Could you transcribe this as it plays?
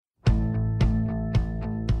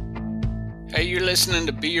Hey, you're listening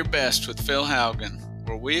to Be Your Best with Phil Haugen,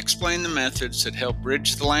 where we explain the methods that help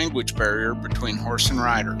bridge the language barrier between horse and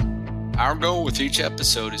rider. Our goal with each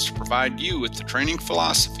episode is to provide you with the training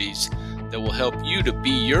philosophies that will help you to be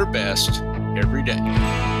your best every day.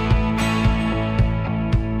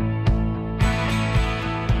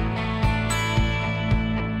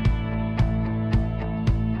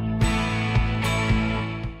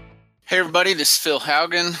 Hey everybody, this is Phil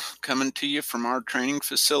Haugen coming to you from our training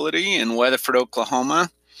facility in Weatherford,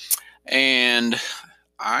 Oklahoma. And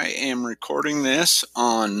I am recording this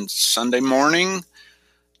on Sunday morning.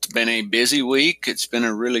 It's been a busy week. It's been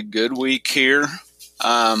a really good week here.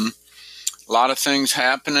 A lot of things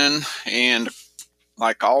happening. And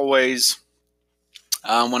like always,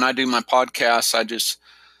 when I do my podcasts,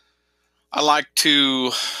 I like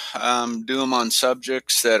to do them on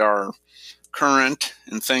subjects that are current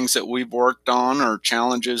and things that we've worked on or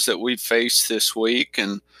challenges that we've faced this week.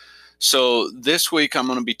 And so this week I'm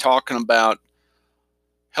going to be talking about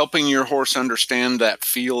helping your horse understand that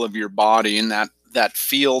feel of your body and that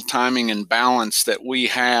feel, timing, and balance that we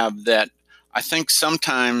have, that I think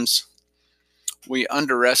sometimes we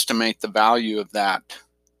underestimate the value of that.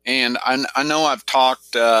 And I know I've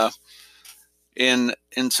talked in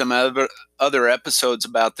some other episodes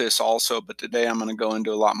about this also, but today I'm going to go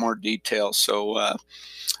into a lot more detail. So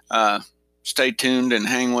stay tuned and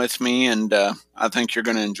hang with me, and I think you're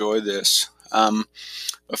going to enjoy this.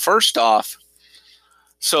 But first off,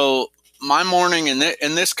 so my morning, and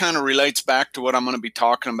this kind of relates back to what I'm going to be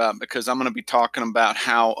talking about, because I'm going to be talking about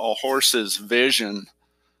how a horse's vision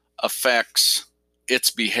affects its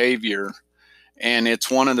behavior, and it's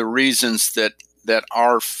one of the reasons that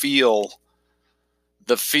our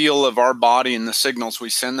the feel of our body and the signals we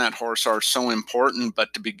send that horse are so important.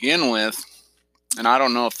 But to begin with, and I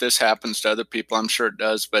don't know if this happens to other people, I'm sure it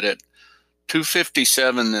does, but at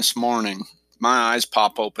 2:57 this morning, my eyes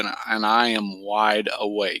pop open and I am wide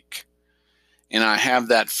awake. And I have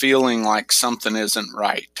that feeling like something isn't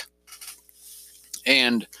right.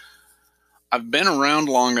 And I've been around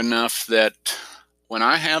long enough that when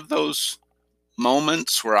I have those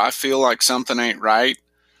moments where I feel like something ain't right,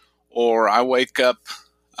 or I wake up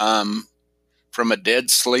from a dead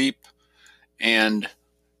sleep and,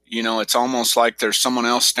 it's almost like there's someone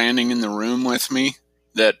else standing in the room with me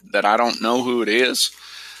that I don't know who it is.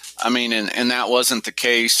 I mean, and that wasn't the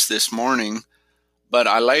case this morning, but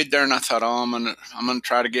I laid there and I thought, I'm gonna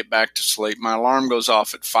try to get back to sleep. My alarm goes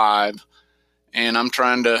off at 5 and I'm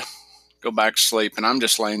trying to go back to sleep, and I'm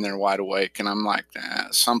just laying there wide awake, and I'm like,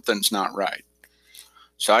 something's not right.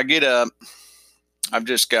 So I get up. I've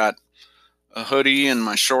just got a hoodie and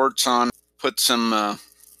my shorts on, put some,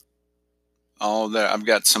 I've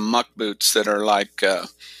got some muck boots that are like,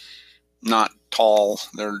 not tall.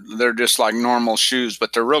 They're just like normal shoes,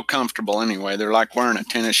 but they're real comfortable anyway. They're like wearing a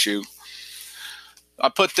tennis shoe. I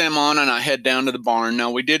put them on and I head down to the barn.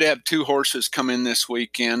 Now, we did have 2 horses come in this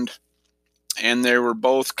weekend, and they were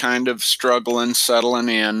both kind of struggling, settling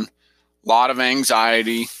in, a lot of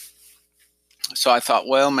anxiety. So I thought,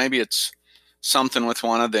 well, maybe it's something with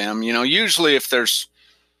one of them. Usually if there's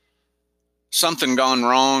something gone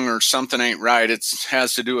wrong or something ain't right, it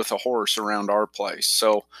has to do with a horse around our place.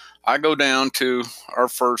 So I go down to our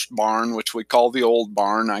first barn, which we call the old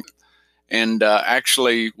barn.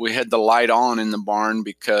 Actually, we had the light on in the barn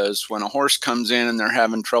because when a horse comes in and they're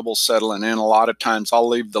having trouble settling in, a lot of times I'll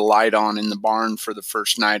leave the light on in the barn for the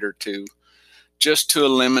first night or two, just to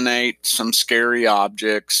eliminate some scary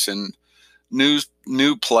objects and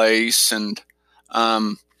new place. And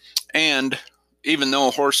even though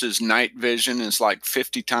a horse's night vision is like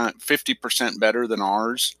 50% better than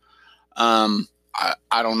ours, I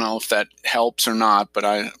don't know if that helps or not,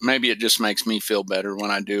 but maybe it just makes me feel better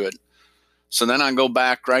when I do it. So then I go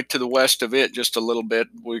back right to the west of it just a little bit.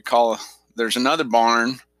 There's another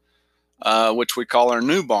barn, which we call our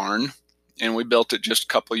new barn, and we built it just a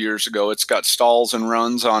couple years ago. It's got stalls and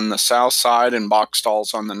runs on the south side and box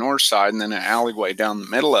stalls on the north side, and then an alleyway down the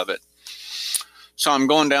middle of it. So I'm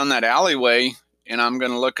going down that alleyway, and I'm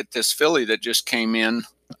going to look at this filly that just came in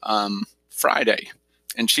Friday,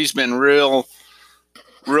 and she's been real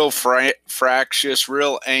fractious,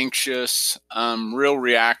 real anxious, real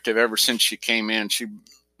reactive ever since she came in. She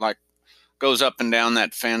like goes up and down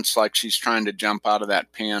that fence like she's trying to jump out of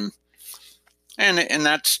that pen. And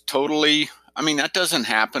that's totally, that doesn't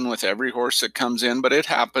happen with every horse that comes in, but it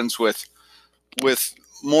happens with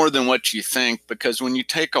more than what you think, because when you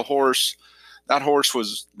take a horse,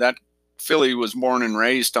 that filly was born and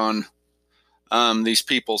raised on these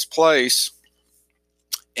people's place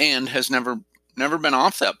and has never been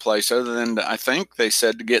off that place, other than, I think they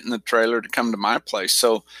said, to get in the trailer to come to my place.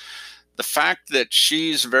 So the fact that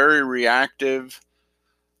she's very reactive,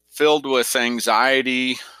 filled with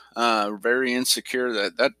anxiety, very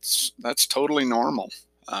insecure, that's totally normal,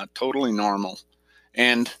 totally normal.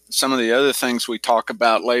 And some of the other things we talk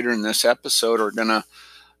about later in this episode are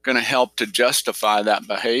gonna help to justify that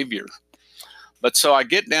behavior. But so I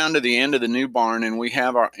get down to the end of the new barn, and we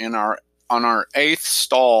have on our eighth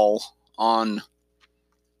stall on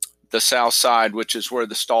the south side, which is where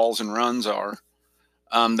the stalls and runs are.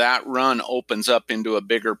 That run opens up into a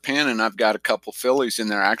bigger pen, and I've got a couple fillies in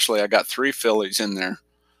there. Actually, I got 3 fillies in there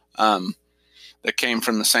that came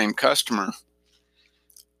from the same customer.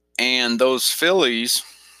 And those fillies,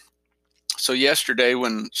 so yesterday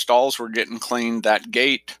when stalls were getting cleaned, that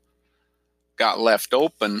gate got left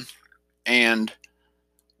open, and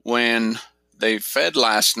when they fed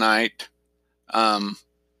last night, a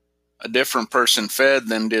different person fed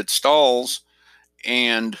than did stalls,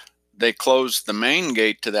 and they closed the main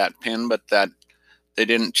gate to that pen, but that they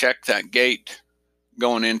didn't check that gate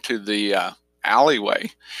going into the alleyway.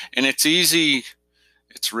 And it's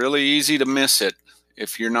really easy to miss it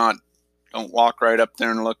if you're not, don't walk right up there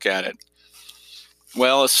and look at it.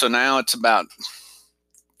 Well, so now it's about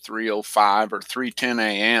 3:05 or 3:10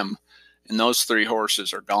 a.m. and those 3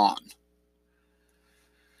 horses are gone.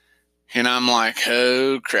 And I'm like,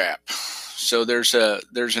 oh crap. So there's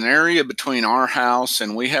an area between our house,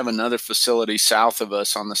 and we have another facility south of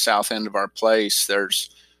us on the south end of our place. There's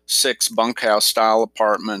 6 bunkhouse style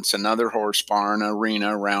apartments, another horse barn,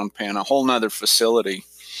 arena, round pen, a whole nother facility.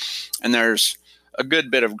 And there's a good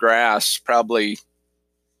bit of grass, probably,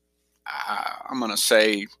 I'm going to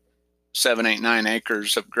say 7, 8, 9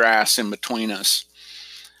 acres of grass in between us.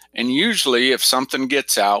 And usually if something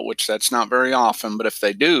gets out, which that's not very often, but if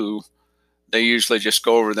they do, they usually just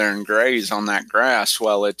go over there and graze on that grass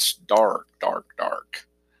while it's dark, dark, dark.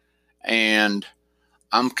 And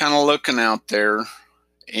I'm kind of looking out there,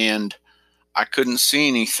 and I couldn't see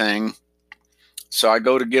anything. So I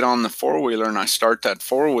go to get on the 4-wheeler, and I start that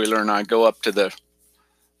 4-wheeler, and I go up to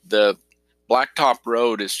the Blacktop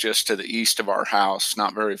Road is just to the east of our house,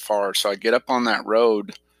 not very far. So I get up on that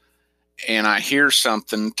road, and I hear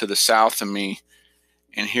something to the south of me,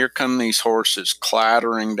 and here come these horses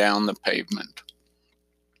clattering down the pavement.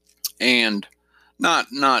 And not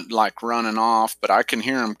like running off, but I can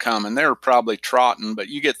hear them coming. They were probably trotting, but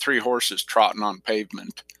you get 3 horses trotting on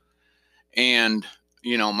pavement. And,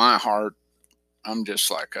 my heart, I'm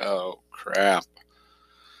just like, oh, crap.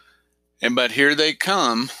 But here they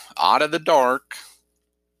come out of the dark,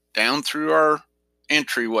 down through our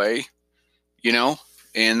entryway,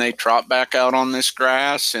 and they trot back out on this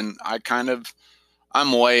grass, and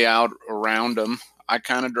I'm way out around them. I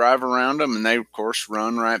kind of drive around them, and they, of course,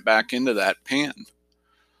 run right back into that pen.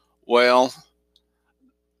 Well,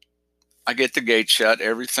 I get the gate shut.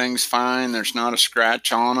 Everything's fine. There's not a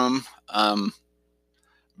scratch on them.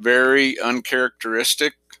 Very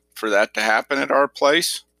uncharacteristic for that to happen at our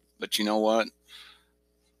place. But you know what?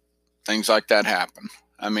 Things like that happen.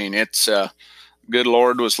 I mean, it's good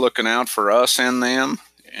Lord was looking out for us and them,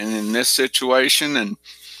 and in this situation, and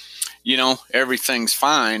everything's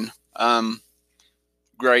fine.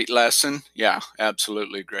 Great lesson. Yeah,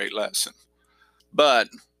 absolutely great lesson. But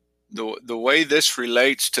the way this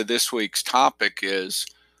relates to this week's topic is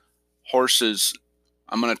horses.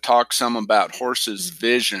 I'm going to talk some about horses'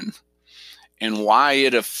 vision and why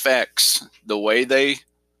it affects the way they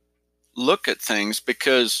look at things,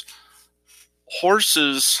 because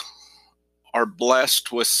horses are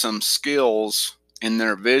blessed with some skills in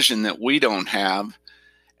their vision that we don't have.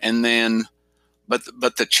 And then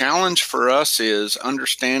but the challenge for us is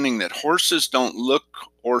understanding that horses don't look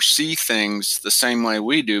or see things the same way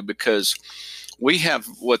we do, because we have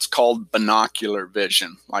what's called binocular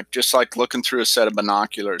vision, just like looking through a set of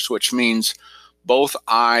binoculars, which means both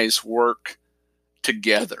eyes work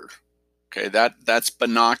together. Okay, that's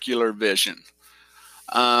binocular vision.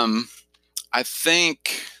 I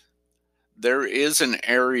think there is an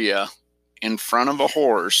area in front of a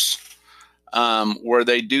horse where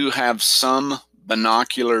they do have some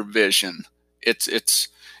binocular vision. It's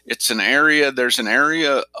an area. There's an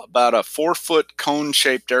area about a 4-foot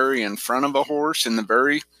cone-shaped area in front of a horse, in the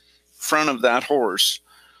very front of that horse,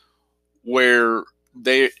 where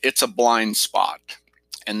it's a blind spot.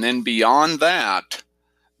 And then beyond that,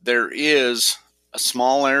 there is a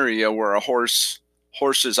small area where a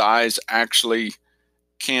horse's eyes actually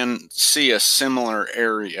can see a similar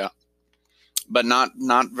area, but not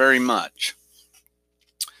very much.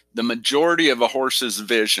 The majority of a horse's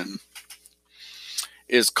vision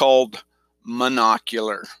is called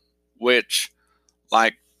monocular, which,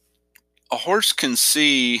 like, a horse can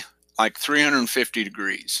see like 350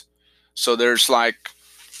 degrees. So there's like,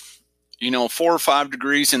 4 or 5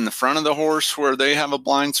 degrees in the front of the horse where they have a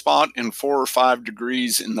blind spot, and 4 or 5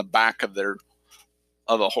 degrees in the back of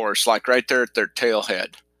a horse, like right there at their tail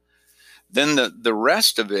head. Then the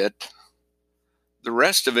rest of it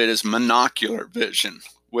is monocular vision,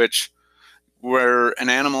 where an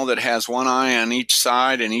animal that has one eye on each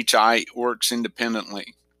side and each eye works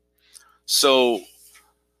independently. So,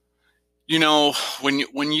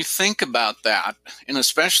 when you think about that, and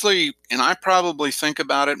I probably think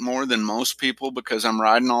about it more than most people because I'm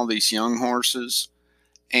riding all these young horses,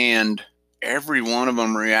 and every one of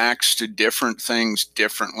them reacts to different things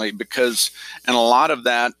differently and a lot of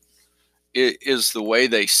that is the way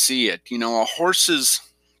they see it. A horse's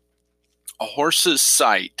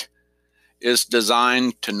sight is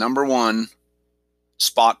designed to, number one,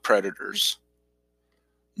 spot predators.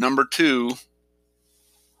 Number two,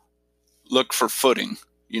 look for footing,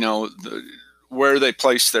 where they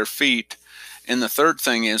place their feet. And the third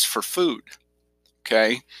thing is for food.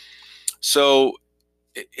 Okay. So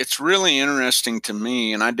it's really interesting to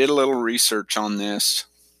me, and I did a little research on this.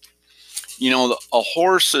 A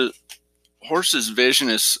horse's vision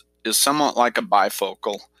is somewhat like a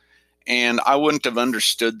bifocal. And I wouldn't have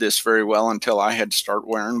understood this very well until I had to start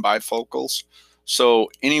wearing bifocals. So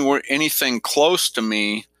anything close to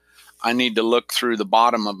me, I need to look through the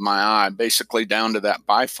bottom of my eye, basically down to that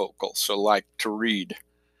bifocal. So like to read.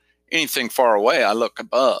 Anything far away, I look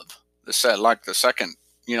above the second,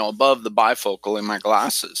 above the bifocal in my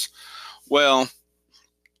glasses. Well,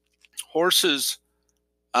 horses,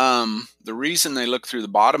 the reason they look through the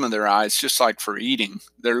bottom of their eyes, just like for eating,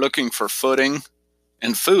 they're looking for footing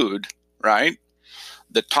and food, right?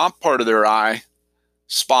 The top part of their eye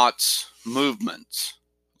spots movements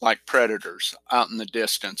like predators out in the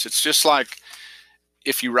distance. It's just like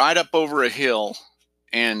if you ride up over a hill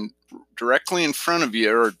and directly in front of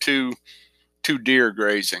you are two deer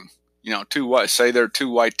grazing, say they're two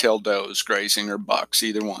white-tailed does grazing or bucks,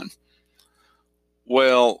 either one.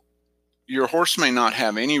 Well, your horse may not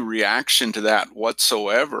have any reaction to that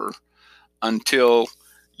whatsoever until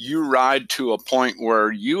you ride to a point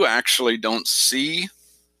where you actually don't see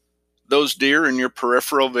those deer in your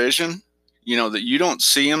peripheral vision, that you don't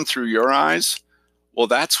see them through your eyes. Well,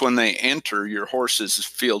 that's when they enter your horse's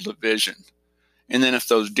field of vision. And then if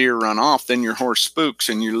those deer run off, then your horse spooks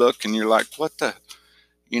and you look and you're like, what the,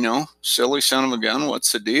 silly son of a gun,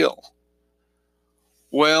 what's the deal?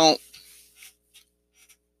 Well,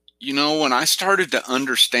 when I started to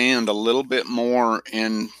understand a little bit more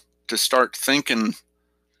and to start thinking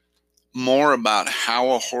more about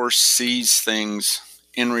how a horse sees things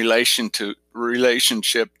in relation to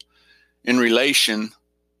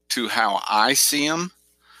how I see them,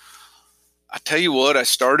 I tell you what, I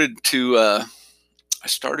started to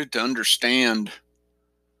understand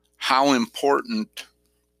how important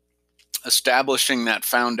establishing that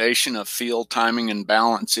foundation of feel, timing, and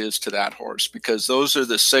balance is to that horse, because those are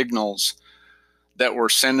the signals that we're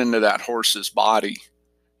sending to that horse's body.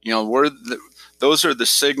 Those are the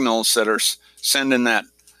signals that are sending that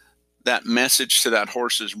message to that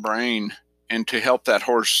horse's brain, and to help that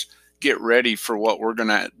horse get ready for what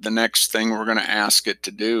the next thing we're gonna ask it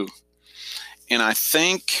to do. And I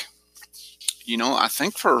think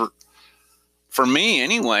for me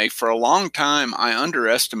anyway, for a long time, I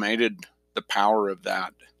underestimated the power of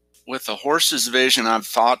that. With a horse's vision, I've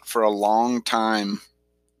thought for a long time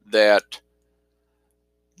that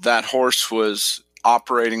horse was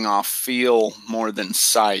operating off feel more than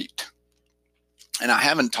sight. And I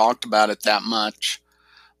haven't talked about it that much,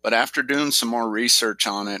 but after doing some more research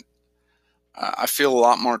on it, I feel a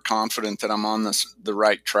lot more confident that I'm on the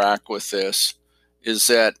right track with this. Is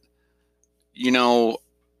that,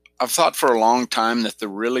 I've thought for a long time that the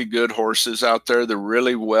really good horses out there, the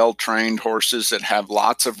really well-trained horses that have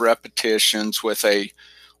lots of repetitions with a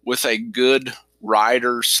good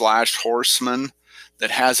rider / horseman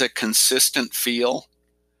that has a consistent feel.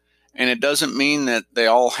 And it doesn't mean that they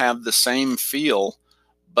all have the same feel,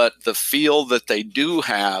 but the feel that they do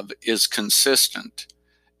have is consistent.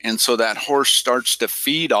 And so that horse starts to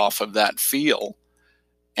feed off of that feel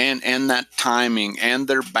and that timing and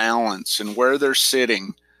their balance and where they're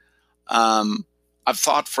sitting. I've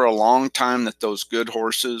thought for a long time that those good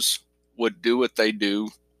horses would do what they do,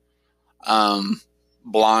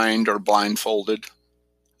 blind or blindfolded.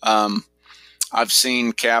 I've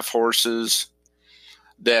seen calf horses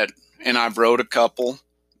and I've rode a couple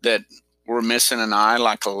that were missing an eye,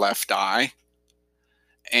 like a left eye,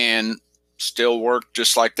 and still worked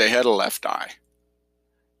just like they had a left eye.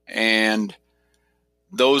 And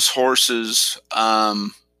those horses,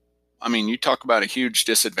 you talk about a huge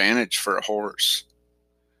disadvantage for a horse.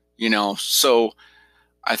 So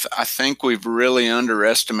I think we've really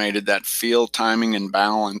underestimated that field timing and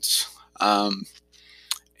balance,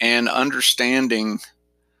 and understanding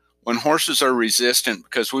when horses are resistant,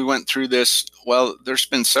 because we went through this. Well, there's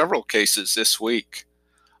been several cases this week.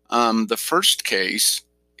 The first case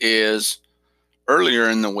is earlier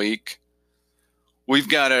in the week. We've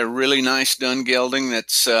got a really nice dun gelding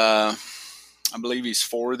that's, I believe he's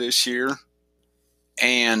 4 this year.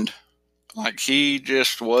 And like, he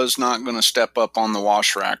just was not going to step up on the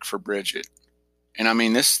wash rack for Bridget. And I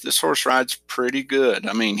mean, this horse rides pretty good.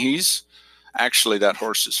 I mean, that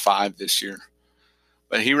horse is 5 this year,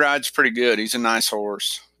 but he rides pretty good. He's a nice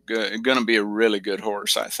horse. Good, going to be a really good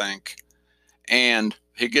horse, I think. And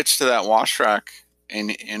he gets to that wash rack,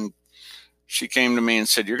 and she came to me and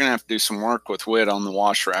said, "You're going to have to do some work with Whit on the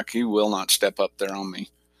wash rack. He will not step up there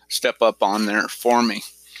for me."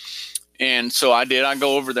 And so I did. I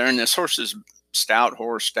go over there, and this horse is stout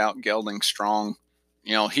horse, stout gelding, strong.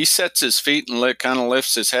 He sets his feet and kind of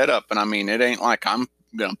lifts his head up. And I mean, it ain't like I'm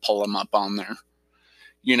going to pull him up on there.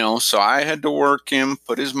 So I had to work him,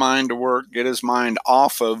 put his mind to work, get his mind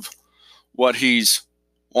off of what he's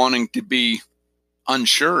wanting to be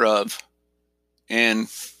unsure of, and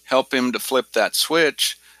help him to flip that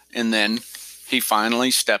switch. And then he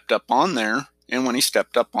finally stepped up on there. And when he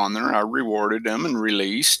stepped up on there, I rewarded him and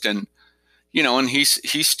released. And, and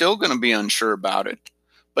he's still going to be unsure about it,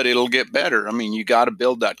 but it'll get better. I mean, you got to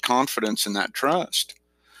build that confidence and that trust.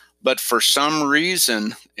 But for some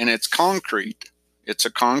reason, and it's a concrete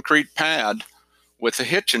pad with a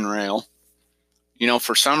hitching rail.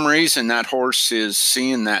 For some reason, that horse is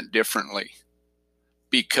seeing that differently,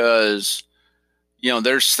 because,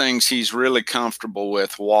 there's things he's really comfortable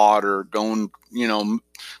with: water, going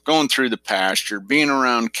through the pasture, being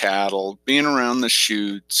around cattle, being around the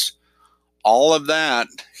chutes, all of that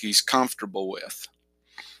he's comfortable with.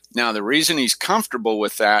 Now, the reason he's comfortable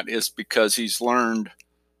with that is because he's learned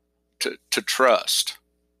to trust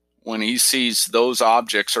when he sees those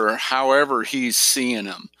objects, or however he's seeing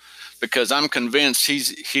them, because I'm convinced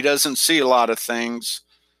he doesn't see a lot of things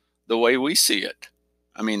the way we see it.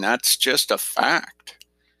 I mean, that's just a fact.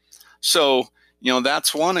 So,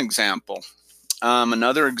 that's one example.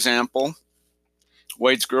 Another example,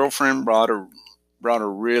 Wade's girlfriend brought a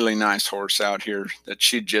really nice horse out here that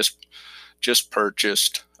she just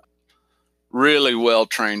purchased. Really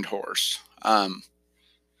well-trained horse.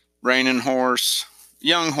 Reining horse,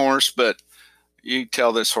 young horse, but you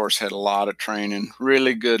tell this horse had a lot of training.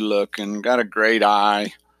 Really good looking, got a great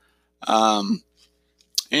eye.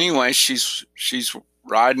 Anyway, she's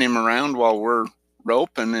riding him around while we're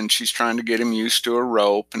roping, and she's trying to get him used to a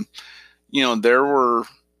rope. And, there were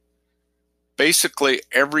basically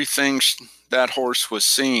everything that horse was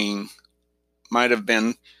seeing might have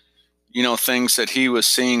been, things that he was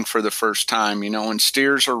seeing for the first time. When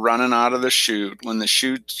steers are running out of the chute, when the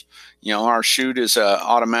chute, our chute is a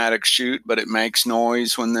automatic chute, but it makes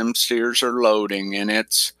noise when them steers are loading. And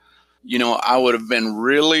it's, I would have been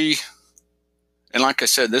really, and like I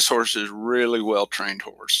said, this horse is really well-trained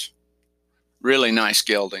horse, really nice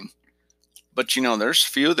gelding. But, there's a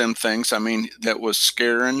few of them things, I mean, that was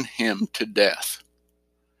scaring him to death.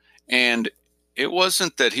 And it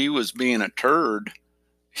wasn't that he was being a turd.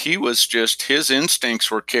 He was just, his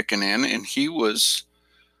instincts were kicking in, and he was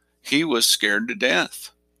scared to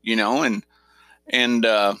death, and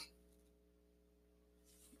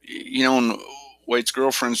Wade's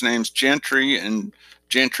girlfriend's name's Gentry, and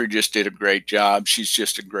Gentry just did a great job. She's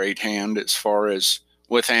just a great hand as far as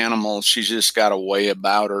with animals. She's just got a way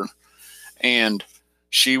about her, and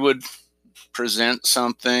she would present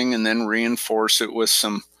something and then reinforce it with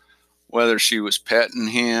some, whether she was petting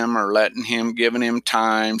him or giving him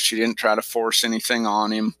time. She didn't try to force anything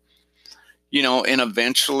on him, and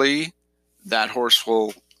eventually that horse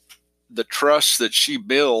the trust that she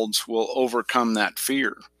builds will overcome that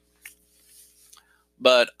fear.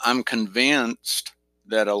 But I'm convinced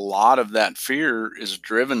that a lot of that fear is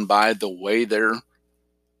driven by the way their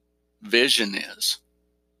vision is.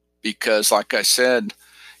 Because like I said,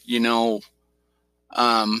 there's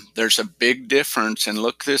a big difference, and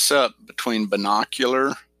look this up, between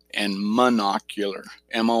binocular and monocular,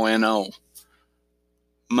 M-O-N-O,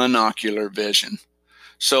 monocular vision.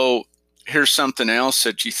 So here's something else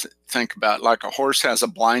that you think about. Like, a horse has a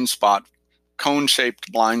blind spot,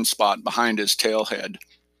 cone-shaped blind spot behind his tail head.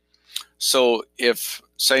 So if,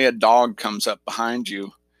 say, a dog comes up behind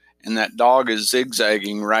you and that dog is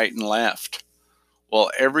zigzagging right and left,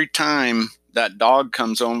 well, every time that dog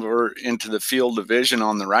comes over into the field of vision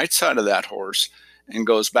on the right side of that horse and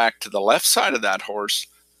goes back to the left side of that horse,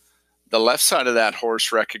 the left side of that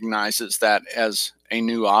horse recognizes that as a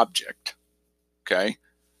new object, okay,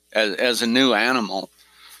 as a new animal.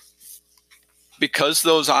 Because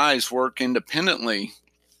those eyes work independently,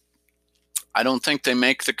 I don't think they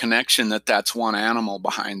make the connection that that's one animal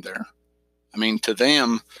behind there. I mean, to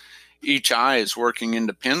them, each eye is working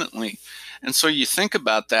independently. And so you think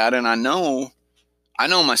about that, and I know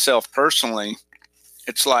myself personally,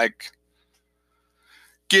 it's like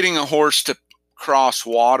getting a horse to cross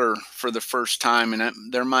water for the first time,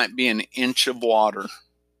 and there might be an inch of water.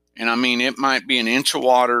 And I mean, it might be an inch of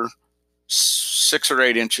water 6 or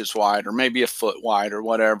 8 inches wide, or maybe a foot wide, or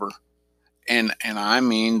whatever. And I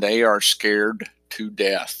mean, they are scared to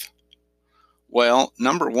death. Well,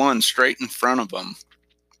 number one, straight in front of them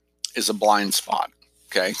is a blind spot.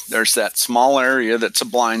 Okay, there's that small area that's a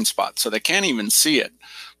blind spot, so they can't even see it,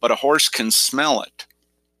 but a horse can smell it.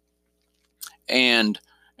 And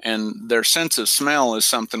their sense of smell is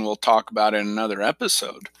something we'll talk about in another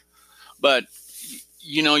episode. But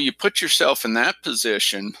you put yourself in that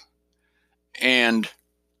position, and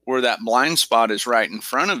where that blind spot is right in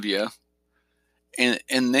front of you,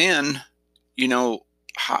 and then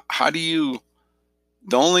how do you,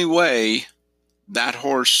 the only way that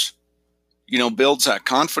horse builds that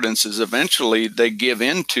confidence is eventually they give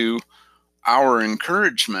into our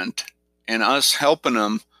encouragement and us helping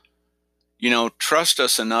them trust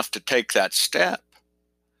us enough to take that step.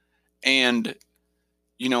 And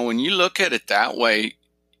when you look at it that way,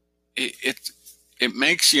 it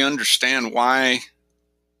makes you understand why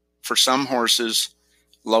for some horses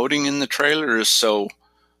loading in the trailer is so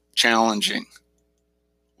challenging,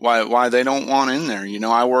 why they don't want in there.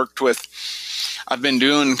 I've been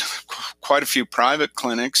doing quite a few private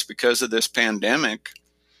clinics because of this pandemic.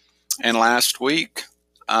 And last week,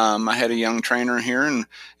 I had a young trainer here, and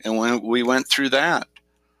when we went through that,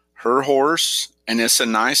 her horse, and it's a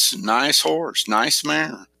nice horse, nice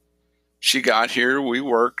mare. She got here, we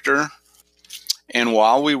worked her, and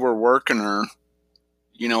while we were working her,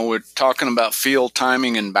 we're talking about field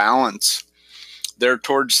timing and balance. There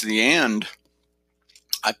towards the end,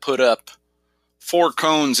 I put up 4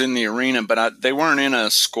 cones in the arena, but they weren't in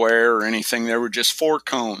a square or anything. There were just 4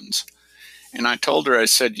 cones. And I told her, I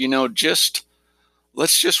said,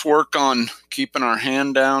 let's just work on keeping our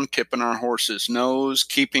hand down, tipping our horse's nose,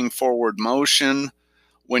 keeping forward motion.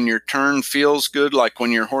 When your turn feels good, like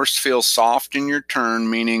when your horse feels soft in your turn,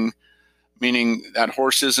 meaning that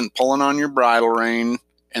horse isn't pulling on your bridle rein,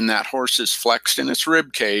 and that horse is flexed in its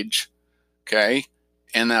rib cage, okay,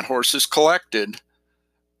 and that horse is collected.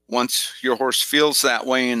 Once your horse feels that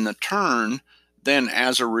way in the turn, then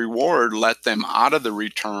as a reward, let them out of the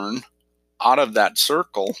return, out of that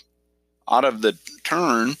circle, out of the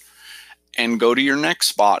turn, and go to your next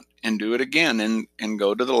spot and do it again, and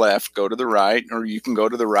go to the left, go to the right, or you can go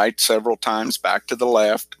to the right several times, back to the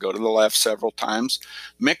left, go to the left several times.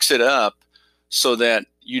 Mix it up so that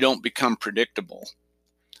you don't become predictable,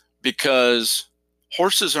 because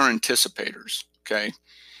horses are anticipators, okay?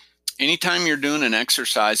 Anytime you're doing an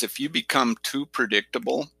exercise, if you become too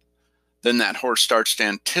predictable, then that horse starts to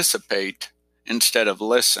anticipate instead of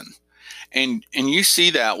listen. And you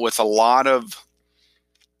see that with a lot of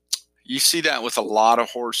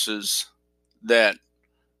horses that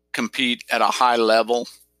compete at a high level,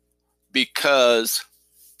 because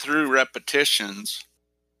through repetitions,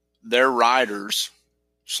 their riders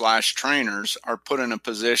 / trainers are put in a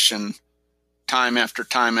position time after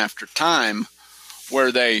time after time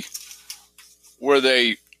where they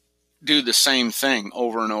do the same thing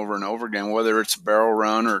over and over and over again, whether it's a barrel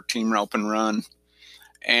run or team rope and run.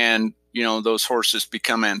 And, those horses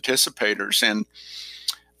become anticipators.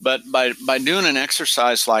 But by doing an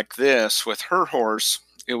exercise like this with her horse,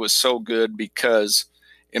 it was so good because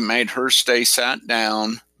it made her stay sat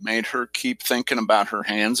down, made her keep thinking about her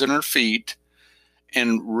hands and her feet.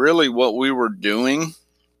 And really what we were doing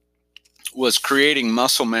was creating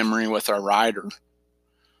muscle memory with our rider.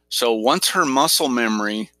 So once her muscle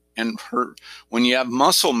memory, when you have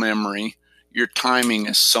muscle memory, your timing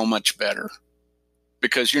is so much better,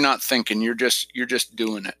 because you're not thinking, you're just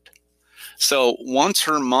doing it. So once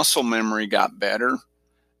her muscle memory got better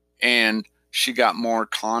and she got more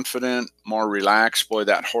confident, more relaxed, boy,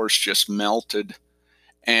 that horse just melted.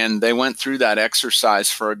 And they went through that exercise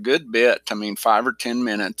for a good bit. 5 or 10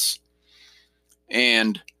 minutes.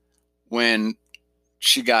 And when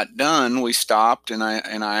she got done, we stopped, and I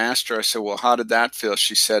asked her, I said, well, how did that feel?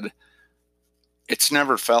 She said, it's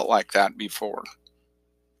never felt like that before.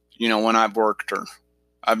 When I've worked her,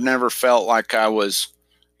 I've never felt like I was,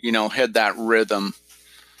 had that rhythm,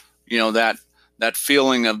 that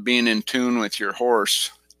feeling of being in tune with your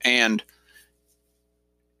horse. And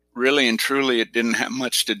really and truly, it didn't have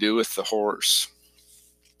much to do with the horse.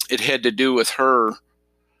 It had to do with her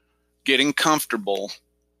getting comfortable,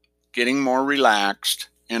 getting more relaxed,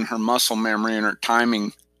 and her muscle memory and her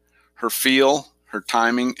timing, her feel, her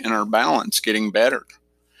timing, and her balance getting better.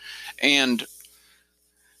 And,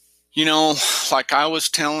 like I was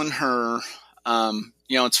telling her,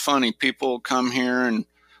 it's funny, people come here and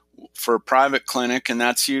for a private clinic, and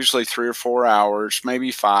that's usually 3 or 4 hours,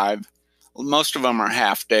 maybe 5. Most of them are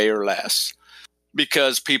half day or less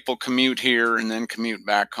because people commute here and then commute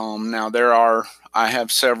back home. Now I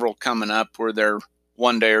have several coming up where they're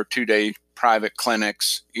 1 day or 2 day private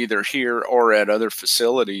clinics, either here or at other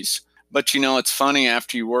facilities. But it's funny,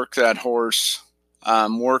 after you work that horse,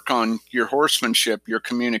 work on your horsemanship, your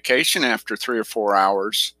communication after 3 or 4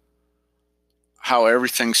 hours, how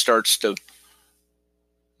everything starts to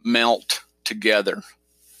melt together,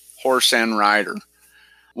 horse and rider.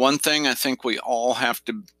 One thing I think we all have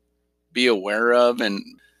to be aware of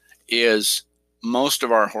is most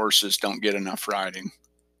of our horses don't get enough riding,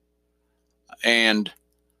 and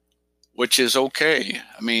which is okay.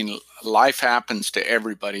 I mean, life happens to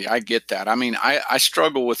everybody. I get that. I mean, I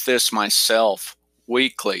struggle with this myself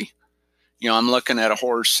weekly. I'm looking at a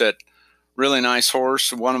horse, really nice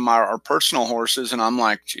horse, one of our personal horses, and I'm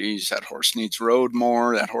like, geez, that horse needs rode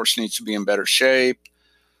more. That horse needs to be in better shape.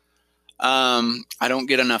 I don't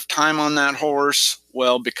get enough time on that horse.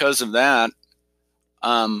 Well, because of that,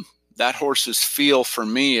 that horse's feel for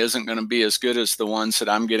me isn't going to be as good as the ones that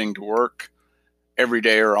I'm getting to work every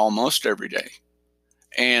day or almost every day.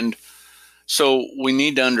 And so we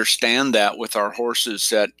need to understand that with our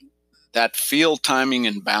horses, that feel, timing,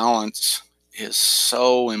 and balance is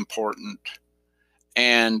so important.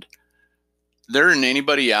 And there isn't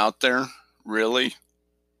anybody out there really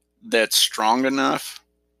that's strong enough,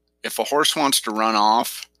 if a horse wants to run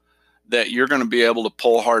off, that you're going to be able to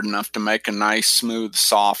pull hard enough to make a nice, smooth,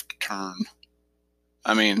 soft turn.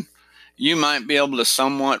 I mean, you might be able to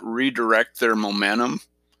somewhat redirect their momentum,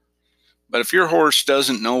 but if your horse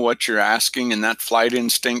doesn't know what you're asking and that flight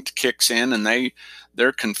instinct kicks in and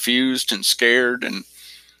they're confused and scared, and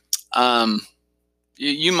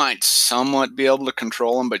you might somewhat be able to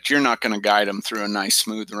control them, but you're not going to guide them through a nice,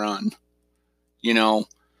 smooth run.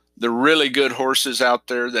 The really good horses out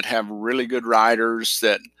there that have really good riders,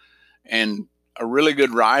 and a really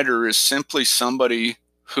good rider is simply somebody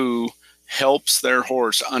who helps their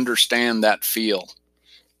horse understand that feel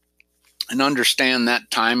and understand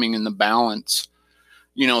that timing and the balance,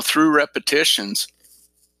 through repetitions.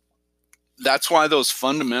 That's why those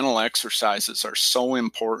fundamental exercises are so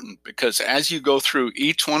important, because as you go through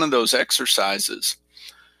each one of those exercises,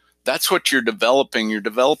 that's what you're developing. You're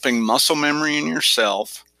developing muscle memory in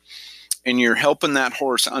yourself, and you're helping that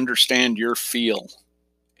horse understand your feel.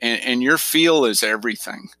 And your feel is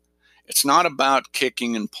everything. It's not about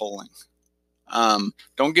kicking and pulling.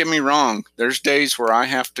 Don't get me wrong. There's days where I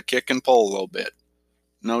have to kick and pull a little bit.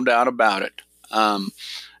 No doubt about it. And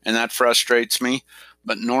that frustrates me.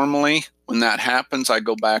 But normally when that happens, I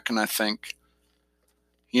go back and I think,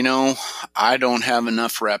 I don't have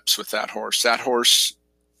enough reps with that horse. That horse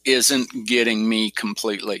isn't getting me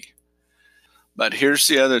completely. But here's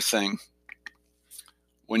the other thing.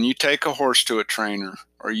 When you take a horse to a trainer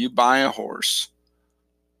or you buy a horse,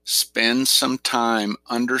 spend some time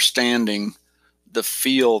understanding the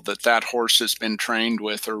feel that horse has been trained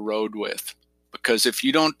with or rode with. Because if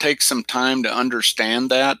you don't take some time to understand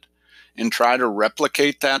that and try to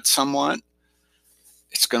replicate that somewhat,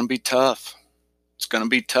 it's going to be tough. It's going to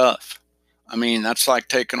be tough. I mean, that's like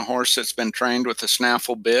taking a horse that's been trained with a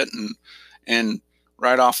snaffle bit and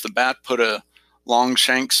right off the bat put a long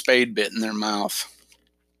shank spade bit in their mouth.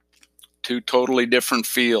 Two totally different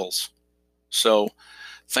feels. So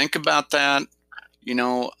think about that.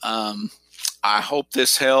 I hope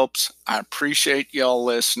this helps. I appreciate y'all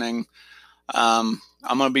listening. I'm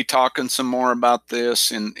going to be talking some more about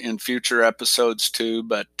this in future episodes too,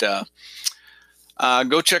 but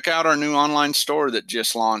go check out our new online store that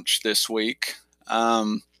just launched this week. Got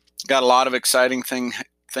a lot of exciting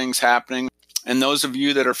things happening, and those of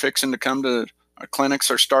you that are fixing to come to our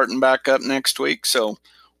clinics are starting back up next week, so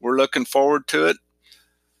we're looking forward to it.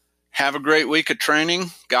 Have a great week of training.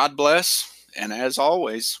 God bless, and as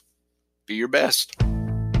always, be your best.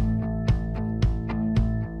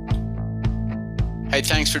 Hey,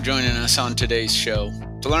 thanks for joining us on today's show.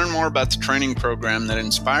 To learn more about the training program that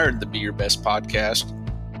inspired the Be Your Best podcast,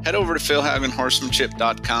 head over to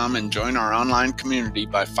philhaugenhorsemanship.com and join our online community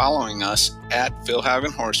by following us at Phil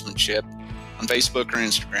Haugen Horsemanship on Facebook or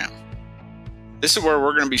Instagram. This is where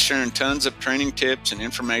we're going to be sharing tons of training tips and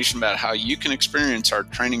information about how you can experience our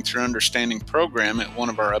Training Through Understanding program at one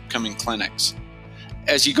of our upcoming clinics.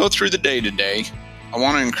 As you go through the day-to-day, I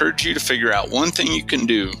want to encourage you to figure out one thing you can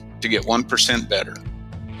do to get 1% better,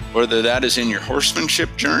 whether that is in your horsemanship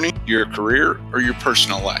journey, your career, or your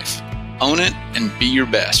personal life. Own it and be your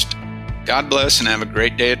best. God bless and have a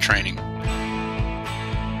great day of training.